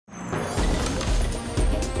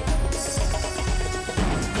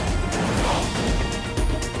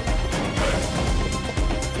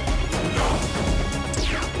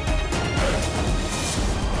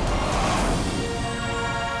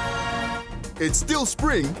It's still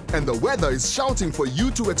spring and the weather is shouting for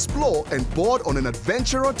you to explore and board on an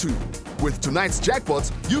adventure or two. With tonight's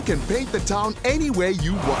jackpots, you can paint the town any way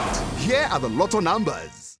you want. Here are the Lotto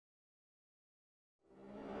numbers.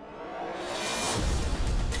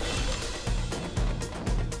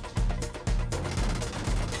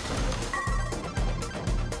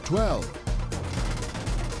 $12,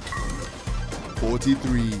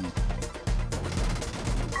 $43,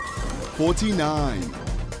 $49,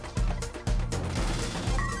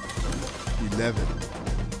 $11,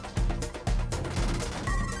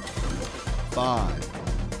 $5,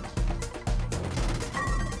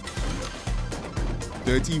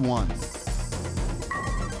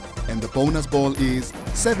 $31, and the bonus ball is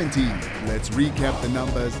 17. Let's recap the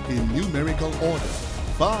numbers in numerical order.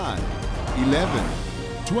 5, 11,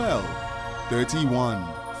 12, 31,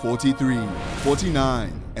 43,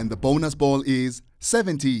 49, and the bonus ball is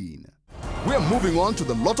 17. We're moving on to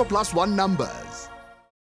the Lotto Plus 1 numbers.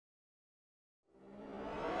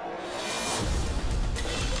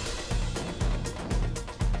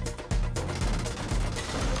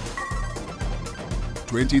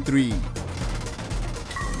 $23,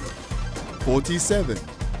 $47,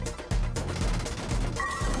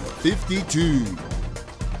 $52,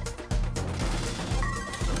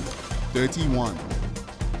 $31,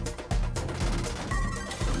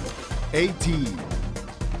 $18,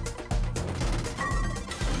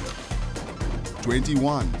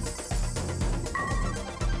 $21,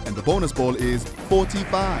 and the bonus ball is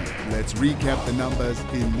 45. Let's recap the numbers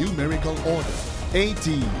in numerical order.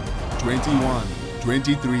 18, 21,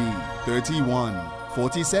 23, 31,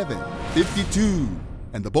 47, 52,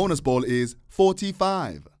 and the bonus ball is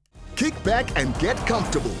 45. Kick back and get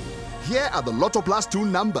comfortable. Here are the Lotto Plus 2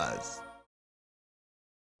 numbers.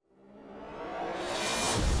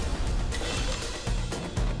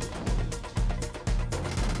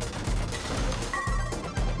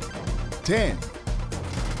 $10,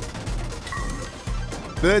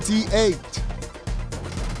 $38,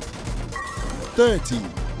 $30,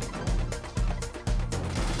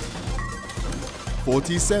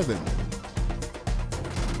 $47,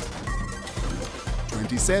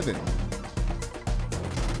 $27,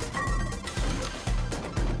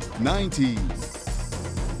 $19,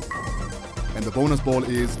 and the bonus ball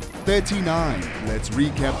is 39. Let's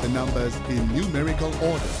recap the numbers in numerical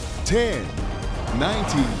order. 10,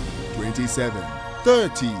 19, 27,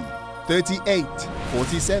 30, 38,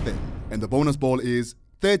 47, and the bonus ball is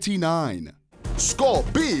 39. Score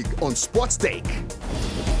big on Sports Stake.